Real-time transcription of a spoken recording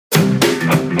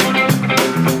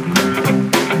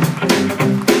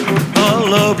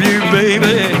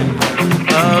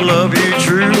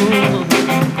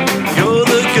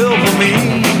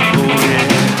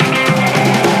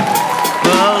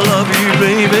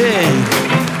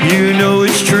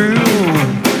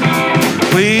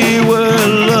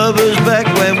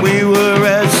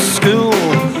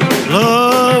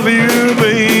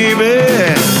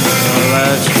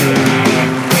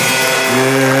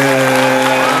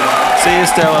See you,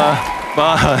 Stella.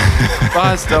 Bye.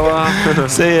 Bye, Stella.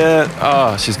 See ya.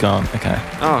 Oh, she's gone. Okay.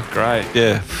 Oh, great.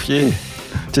 Yeah.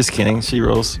 Just kidding. She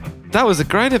rules. That was a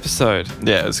great episode.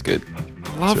 Yeah, it was good.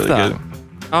 I love really that. good.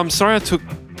 I'm sorry I took,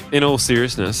 in all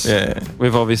seriousness, Yeah.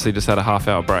 we've obviously just had a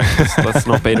half-hour break. Let's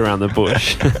not beat around the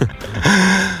bush.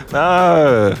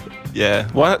 No.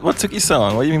 Yeah. What took you so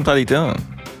long? What have you been bloody doing?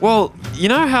 Well, you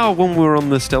know how when we were on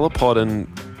the Stella pod and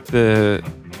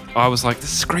I was like, the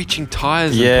screeching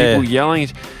tires and people yelling.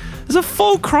 There's a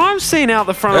full crime scene out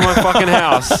the front of my fucking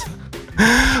house.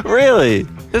 Really?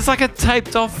 There's like a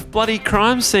taped off bloody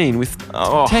crime scene with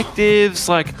detectives,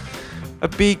 like a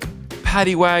big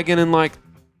paddy wagon and like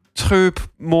two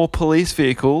more police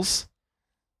vehicles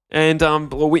and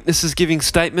witnesses giving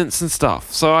statements and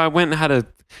stuff. So I went and had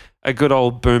a good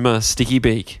old boomer sticky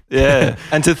beak. Yeah.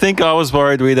 And to think I was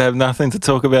worried we'd have nothing to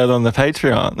talk about on the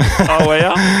Patreon. Oh, were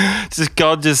ya?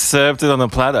 God just served it on a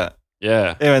platter.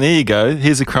 Yeah. And here you go.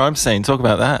 Here's a crime scene. Talk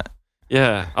about that.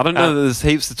 Yeah. I don't know that there's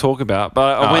heaps to talk about,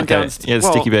 but I went down.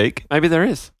 Sticky beak. Maybe there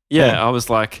is. Yeah. I was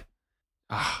like,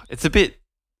 it's a bit.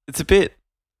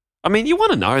 I mean, you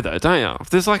want to know though, don't you? If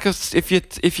there's like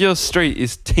if your street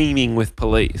is teeming with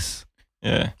police,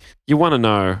 yeah, you want to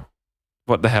know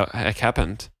what the heck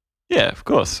happened. Yeah, of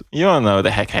course. You want to know what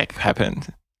the heck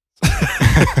happened.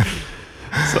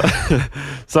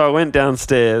 So I went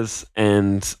downstairs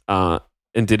and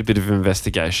did a bit of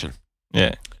investigation.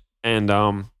 Yeah. And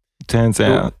turns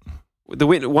out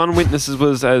one witness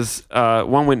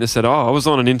said, "Oh, I was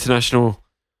on an international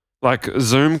like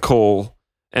Zoom call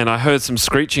and I heard some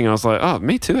screeching." I was like, "Oh,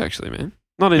 me too, actually, man.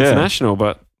 Not international,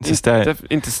 but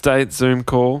interstate Zoom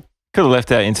call." Could have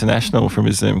left out international from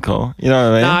his Zoom call. You know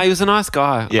what I mean? Nah, he was a nice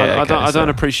guy. Yeah, I don't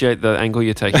appreciate the angle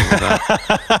you're taking with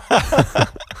that.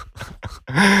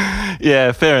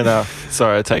 Yeah, fair enough.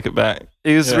 Sorry, I take it back.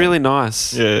 He was really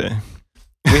nice. Yeah.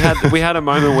 We had a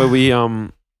moment where we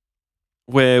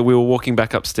were walking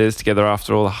back upstairs together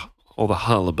after all the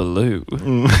hullabaloo.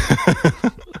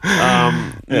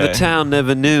 The town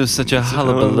never knew such a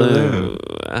hullabaloo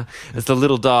as the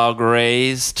little dog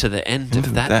raised to the end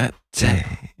of that day.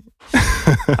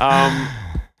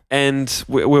 And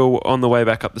we were on the way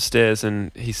back up the stairs,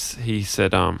 and he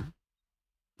said, I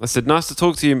said, "Nice to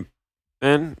talk to you,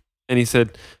 man." And he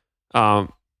said, "My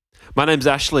name's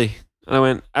Ashley." And I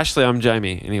went, "Ashley, I'm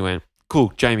Jamie." And he went,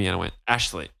 "Cool, Jamie." And I went,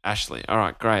 Ashley. All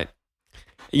right, great.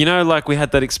 You know, like we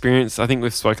had that experience, I think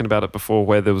we've spoken about it before,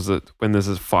 where when there's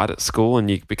a fight at school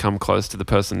and you become close to the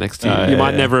person next to you. You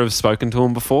might never have spoken to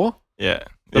him before. Yeah.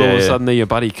 But all of a sudden they're your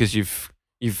buddy because you've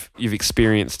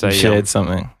experienced shared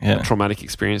something. Yeah. A traumatic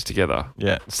experience together.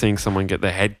 Yeah. Seeing someone get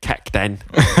their head cacked in.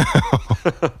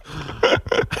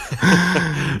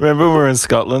 Remember when we were in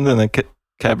Scotland and the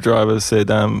cab driver said,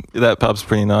 "That pub's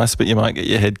pretty nice, but you might get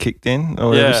your head kicked in," or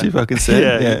whatever she fucking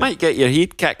said. You might get your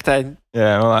head cacked in.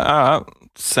 Yeah, we're like, all right,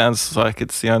 sounds like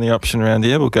it's the only option around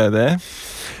here. We'll go there.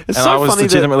 I was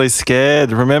legitimately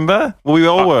scared, remember? Well, we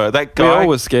all were. That guy. We all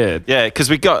were scared. Yeah, because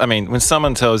when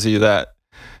someone tells you that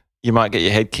you might get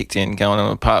your head kicked in going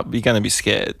to a pub, you're going to be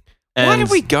scared. Why did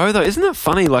we go though? Isn't that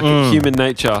funny? Like human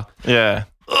nature. Yeah.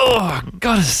 Oh,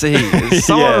 gotta see. Is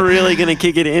someone really going to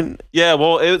kick it in? Yeah,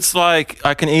 well, it's like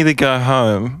I can either go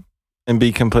home and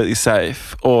be completely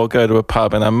safe or go to a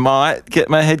pub and I might get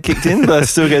my head kicked in, but I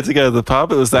still get to go to the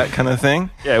pub. It was that kind of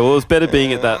thing. Yeah, well, it was better than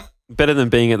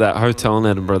being at that hotel in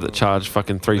Edinburgh that charged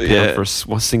fucking £3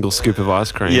 for a single scoop of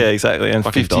ice cream. Yeah, exactly. And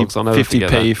fucking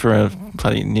 50p for a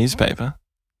bloody newspaper.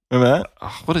 Remember that?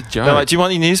 Oh, what a joke. They're like, "Do you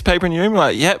want your newspaper in your room?" We're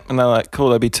like, "Yep." And they're like, "Cool,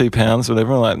 that'd be £2 or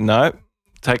whatever." I'm like, "No,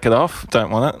 take it off. Don't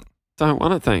want it. Don't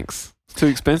want it, thanks. It's too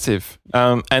expensive."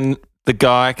 And the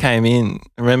guy came in.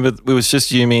 Remember, it was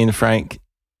just you, me, and Frank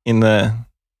in the...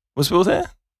 Was Will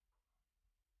there?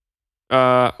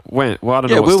 When? Well, I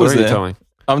don't know what story you're telling.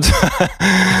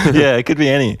 Yeah, it could be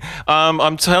any.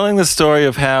 I'm telling the story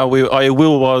of how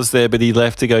Will was there, but he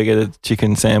left to go get a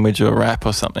chicken sandwich or a wrap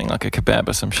or something, like a kebab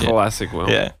or some shit. Classic Will.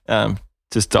 Yeah.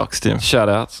 Just doxed him. Shout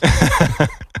outs.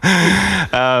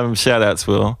 Shout outs,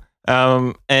 Will.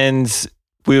 And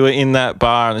we were in that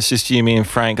bar and it's just you, me and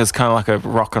Frank. It was kind of like a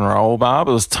rock and roll bar,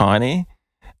 but it was tiny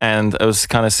and it was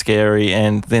kind of scary.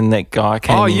 And then that guy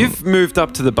came in. Oh, you've moved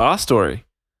up to the bar story.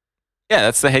 Yeah,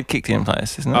 that's the head kicked in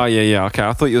place, isn't it? Oh, yeah. Okay.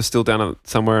 I thought you were still down at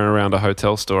somewhere around a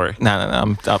hotel story. No.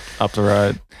 I'm up the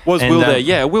road. Was Will there?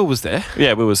 Yeah, Will was there.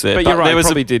 Yeah, Will was there. But you're right,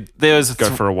 there was go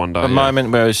for a wander. A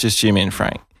moment where it was just Jimmy and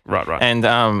Frank. Right.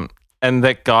 And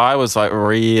that guy was like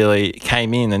really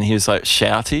came in and he was like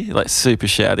shouty, like super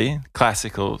shouty,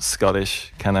 classical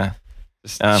Scottish kind of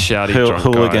shouty drunk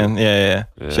hooligan. guy. Yeah.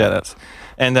 Shout outs.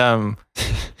 And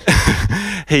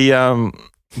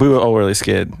we were all really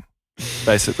scared.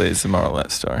 Basically, it's the moral of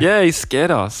that story. Yeah, he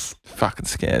scared us. Fucking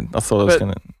scared. I thought I was But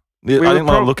going to... we I were didn't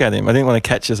want to look at him. I didn't want to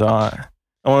catch his eye.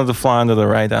 I wanted to fly under the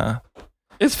radar.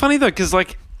 It's funny though, because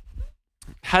like,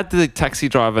 had the taxi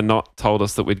driver not told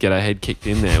us that we'd get our head kicked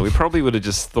in there, we probably would have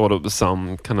just thought it was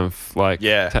some kind of like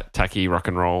tacky rock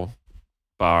and roll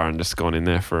bar and just gone in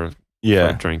there for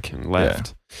a drink and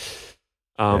left.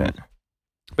 But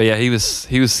yeah, he was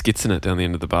skitzing it down the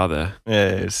end of the bar there.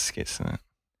 Yeah, he was skitzing it.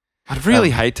 I'd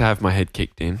really hate to have my head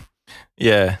kicked in.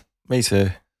 Yeah, me too.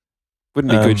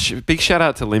 Wouldn't be good. Big shout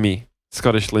out to Limmy,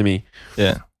 Scottish Limmy.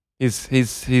 Yeah,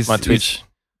 he's my Twitch.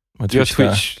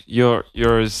 Your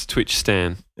his Twitch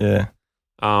stan. Yeah.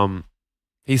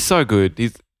 He's so good.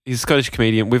 He's a Scottish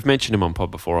comedian. We've mentioned him on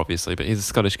pod before, obviously, but he's a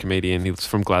Scottish comedian. He's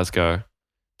from Glasgow.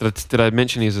 Did I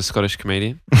mention he was a Scottish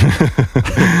comedian?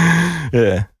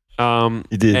 Yeah. You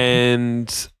did.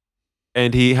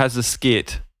 And he has a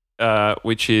skit,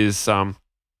 which is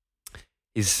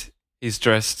he's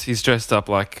dressed up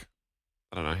like,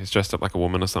 I don't know, he's dressed up like a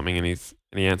woman or something, and he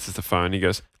answers the phone. He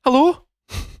goes, "Hello?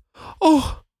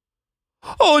 Oh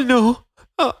no.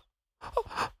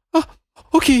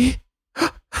 Okay.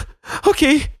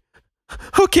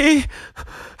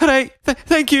 All right.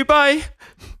 Thank you. Bye."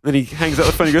 Then he hangs up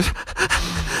the phone and goes,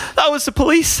 "That was the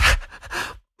police.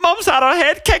 Mum's had her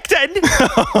head kicked in."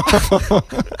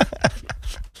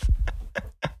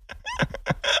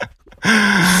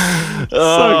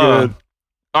 So good.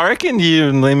 I reckon you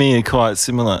and Lemmy are quite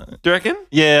similar. Do you reckon?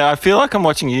 Yeah, I feel like I'm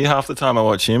watching you half the time I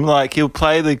watch him. Like, he'll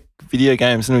play the video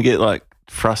games and he'll get, like,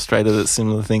 frustrated at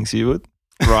similar things you would.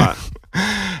 Right.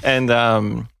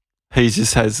 And he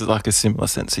just has, like, a similar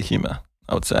sense of humour,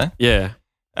 I would say. Yeah.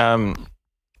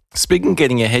 Speaking of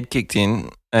getting your head kicked in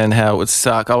and how it would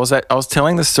suck, I was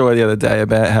telling the story the other day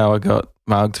about how I got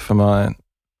mugged for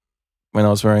when I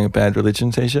was wearing a Bad Religion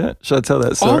t-shirt. Should I tell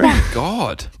that story? Oh, my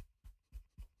God.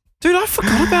 Dude, I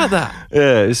forgot about that.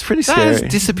 Yeah, it's pretty scary. That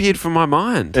has disappeared from my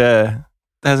mind. Yeah,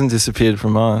 it hasn't disappeared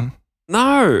from mine.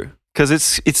 No, because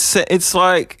it's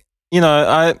like, you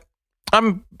know,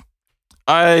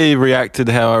 I reacted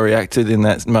how I reacted in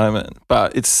that moment,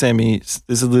 but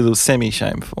there's a little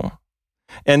semi-shameful,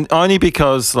 and only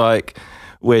because like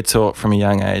we're taught from a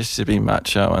young age to be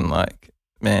macho and like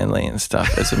manly and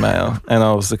stuff as a male, and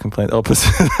I was the complete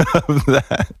opposite of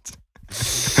that.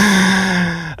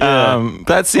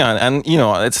 That's the only, and you know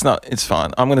what, it's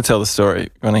fine. I'm going to tell the story. You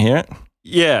want to hear it?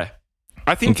 Yeah.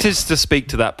 I think just to speak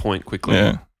to that point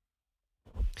quickly,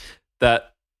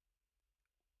 that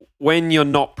when you're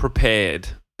not prepared,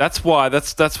 that's why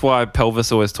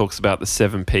Pelvis always talks about the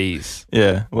 7 Ps.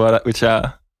 Yeah. Which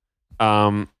are?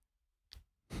 What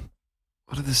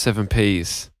are the 7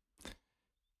 Ps?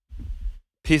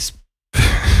 Piss.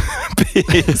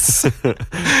 Piss.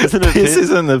 Piss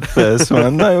isn't the first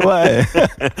one. No way.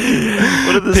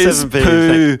 What are the piss, 7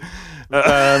 Ps?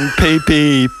 Poo, pee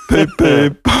pee, poo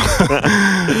poo.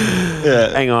 Yeah.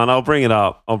 Hang on, I'll bring it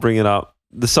up.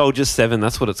 The Soldier 7,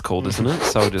 that's what it's called, isn't it?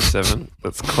 Soldier 7.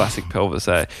 That's classic Pelvis,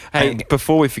 eh? Hey,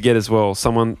 before we forget as well,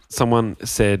 someone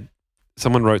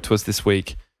wrote to us this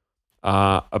week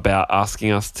about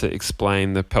asking us to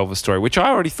explain the Pelvis story, which I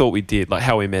already thought we did, like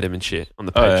how we met him and shit on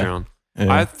the Patreon.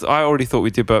 Yeah. I already thought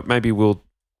we did, but maybe we'll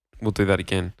do that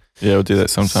again. Yeah, we'll do that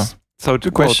sometime. So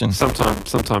good question.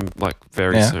 Sometime like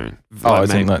very soon. Like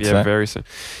very soon.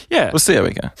 Yeah, we'll see how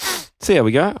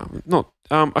we go. Not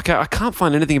okay. I can't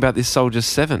find anything about this Soldier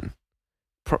 7.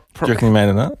 Do you reckon you made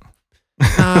it up?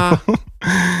 Nah.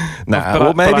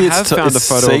 Well, maybe I have found a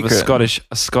photo secret. of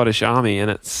a Scottish army, and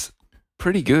it's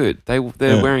pretty good. They're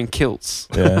wearing kilts.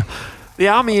 Yeah. The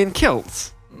army in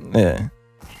kilts. Yeah.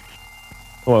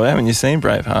 Well, haven't you seen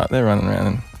Braveheart? They run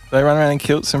around in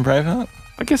kilts in Braveheart.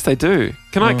 I guess they do.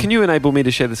 Can you enable me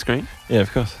to share the screen? Yeah,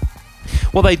 of course.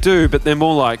 Well, they do, but they're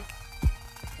more like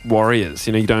warriors.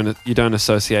 You know, you don't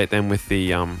associate them with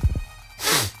the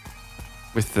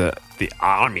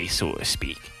army, so to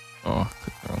speak. Oh,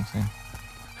 the wrong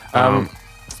thing.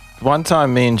 One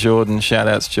time, me and Jordan, shout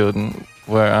outs Jordan,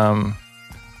 were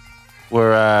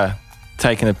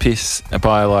taking a piss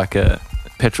by like a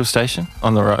petrol station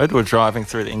on the road. We're driving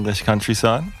through the English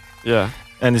countryside. Yeah.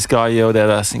 And this guy yelled at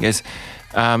us and goes,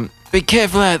 "Be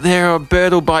careful out there or a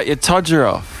bird will bite your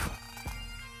todger off."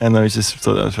 And I just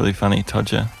thought that was really funny.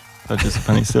 Todger's a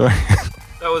funny story.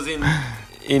 That was in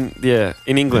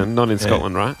England, not in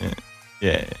Scotland, right?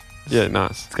 Yeah. Yeah,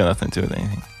 nice. It's got nothing to do with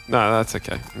anything. No, that's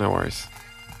okay. No worries.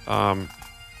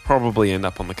 Probably end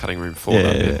up on the cutting room floor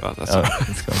that bit, but that's all right.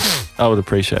 It's cool. I would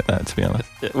appreciate that, to be honest.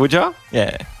 Would you?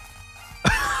 Yeah.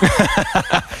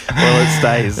 Well, it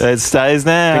stays. It stays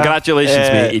now. Congratulations,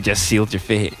 mate. You just sealed your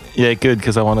fate. Yeah, good,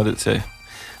 because I wanted it to.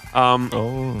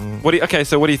 Oh. Okay,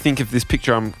 so what do you think of this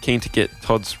picture? I'm keen to get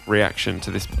Todd's reaction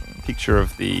to this picture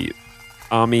of the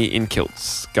army in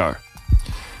kilts. Go.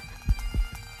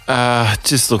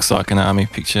 Just looks like an army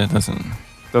picture.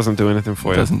 Doesn't do anything for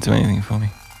you. Doesn't do anything for me.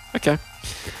 Okay.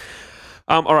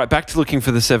 All right, back to looking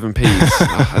for the 7 Ps.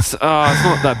 It's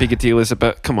not that big a deal, is it?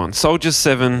 But come on, Soldiers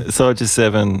 7. Soldiers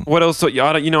 7. What else?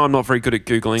 I'm not very good at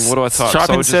Googling. What do I type? Type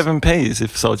in 7 Ps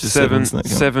if Soldiers 7's not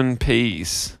going. 7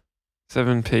 Ps.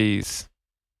 7 Ps.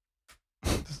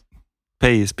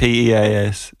 Ps.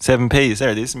 P-E-A-S. 7 Ps. There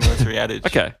it is. Military adage.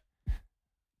 Okay.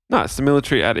 No, it's the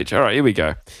military adage. All right, here we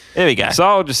go. There we go.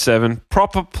 Soldier 7.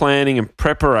 Proper planning and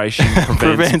preparation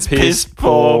prevents piss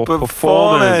poor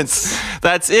performance.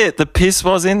 That's it. The piss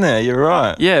was in there. You're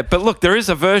right. Yeah, but look, there is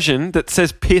a version that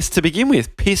says piss to begin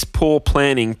with. Piss poor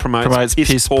planning promotes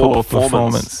piss poor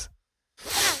performance.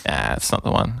 Nah, that's not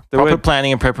the one. The Proper word-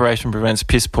 planning and preparation prevents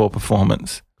piss poor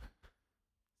performance.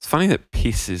 It's funny that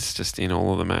piss is just in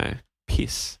all of them, eh?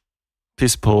 Piss.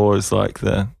 Piss poor is like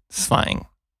the slang.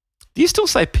 Do you still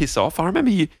say piss off? I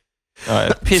remember you.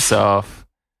 Piss off.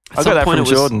 I got some that point from it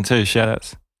was- Jordan too. Shout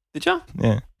outs. Did you?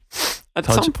 Yeah. At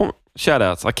Told some you. point, shout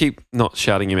outs. I keep not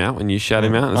shouting him out when you shout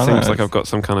him Yeah, out. It I seems know. like I've got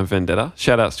some kind of vendetta.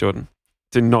 Shout outs, Jordan.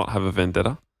 Do not have a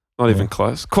vendetta. Not even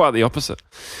close. Quite the opposite.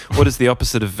 What is the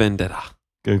opposite of vendetta?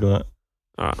 Google it.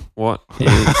 All right. What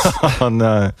is Oh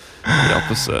no. the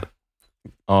opposite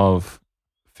Of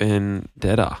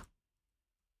vendetta?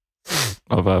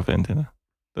 our vendetta.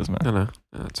 Doesn't matter.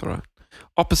 No, that's all right.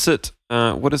 Opposite.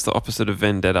 What is the opposite of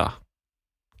vendetta?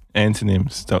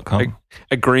 Antonyms.com.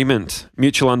 Agreement,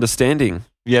 mutual understanding,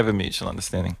 You have a mutual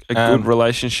understanding. a good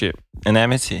relationship, An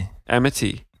amity.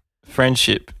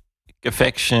 Friendship.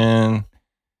 Affection.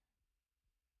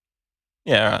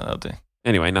 Yeah, all right, that'll do.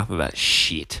 Anyway, enough of that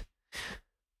shit.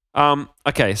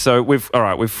 Okay, so we've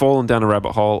fallen down a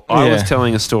rabbit hole. I was Yeah.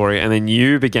 telling a story, and then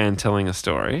you began telling a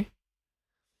story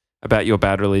about your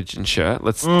Bad Religion shirt.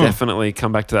 Let's definitely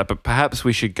come back to that, but perhaps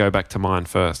we should go back to mine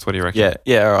first. What do you reckon?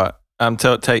 Yeah, all right.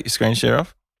 Take your screen share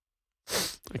off.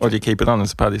 Or do you keep it on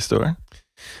as a part of your story?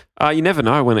 You never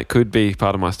know when it could be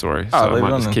part of my story, so I leave it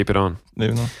might on just then. keep it on.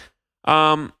 Moving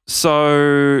on.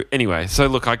 So anyway,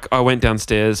 look, I went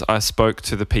downstairs. I spoke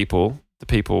to the people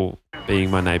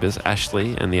being my neighbours,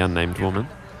 Ashley and the unnamed woman.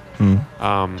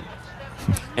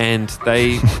 And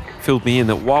they filled me in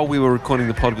that while we were recording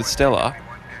the pod with Stella,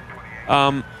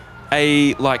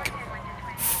 a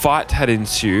fight had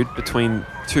ensued between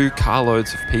 2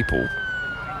 carloads of people.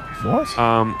 What?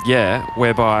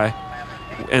 Whereby,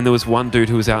 and there was one dude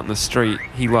who was out in the street.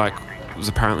 He was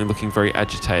apparently looking very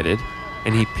agitated,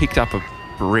 and he picked up a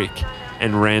brick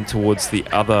and ran towards the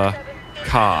other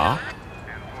car.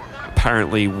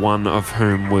 Apparently, one of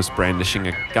whom was brandishing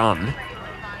a gun,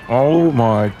 Oh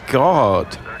my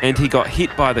God. and he got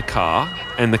hit by the car,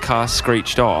 and the car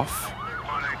screeched off.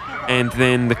 And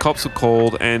then the cops were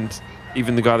called, and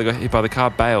even the guy that got hit by the car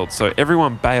bailed. So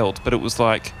everyone bailed, but it was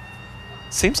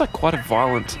seems like quite a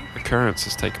violent occurrence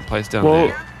has taken place down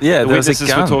there. Yeah, The there was a witnesses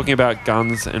gun. were talking about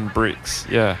guns and bricks.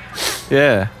 Yeah.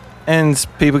 Yeah. And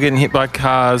people getting hit by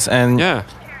cars and... Yeah.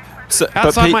 So,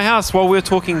 Outside my house while we were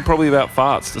talking probably about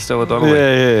farts to Stella Donnelly.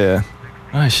 Yeah.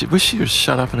 I wish she would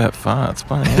shut up about farts.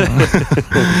 Bloody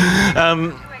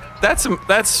hell.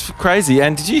 That's crazy.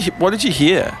 And what did you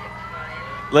hear?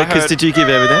 Because did you give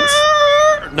evidence?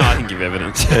 No, I didn't give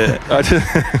evidence. Yeah.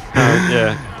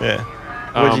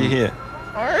 What did you hear?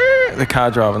 The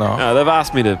car driving off. They've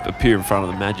asked me to appear in front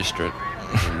of the magistrate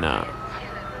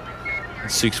in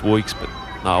 6 weeks, but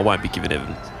no, I won't be giving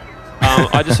evidence.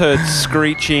 I just heard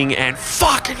screeching and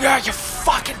fucking yeah, you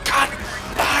fucking cunt!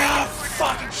 Oh,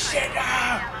 fucking shit!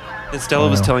 Oh. And Stella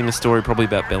was telling a story probably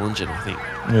about Bellingen, I think,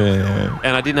 Yeah.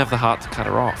 and I didn't have the heart to cut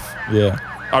her off. Yeah.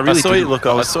 I really saw didn't. you look.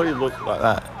 I saw you look like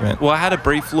that. Yeah. Well, I had a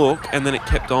brief look, and then it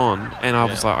kept on, and I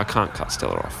was like, I can't cut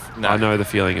Stella off. No. I know the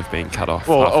feeling of being cut off.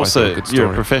 Well, halfway through also a good you're a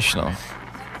story. professional.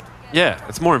 Yeah,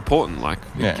 it's more important.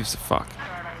 Who Yeah. gives a fuck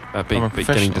about I'm a getting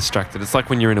professional. distracted? It's like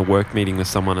when you're in a work meeting with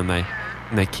someone and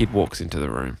their kid walks into the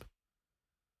room.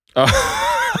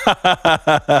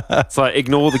 It's like,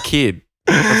 ignore the kid.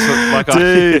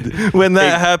 Dude, when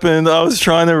that happened, I was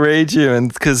trying to read you,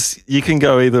 and because you can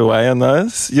go either way on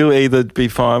those, you'll either be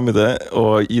fine with it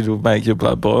or it'll make your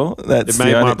blood boil. That's It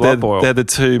made my blood boil. They're the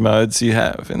 2 modes you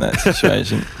have in that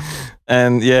situation.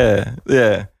 And yeah,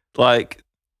 like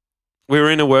We were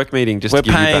in a work meeting just we're to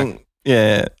give paying.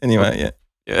 Yeah. Anyway, yeah.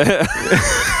 you back.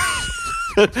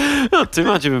 Yeah. Not too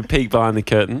much of a peek behind the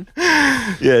curtain.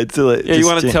 Yeah, You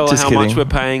want to tell her how much we're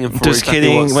paying and for Just exactly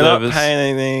kidding. what We're not service. paying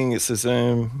anything. It's a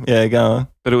Zoom. Yeah, go on.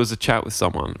 But it was a chat with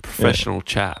someone, professional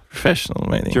chat Professional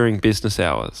meeting. during business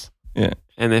hours. Yeah.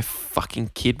 And their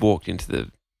fucking kid walked into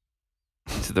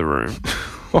the room.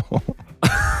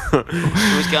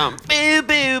 It was going boo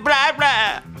boo blah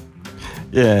blah.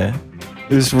 Yeah.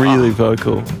 It was really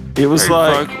vocal. It was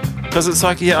Very like, because it's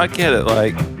like, yeah, I get it.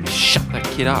 Like, Shut that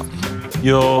kid up.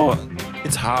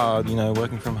 it's hard,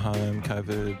 working from home,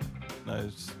 COVID, no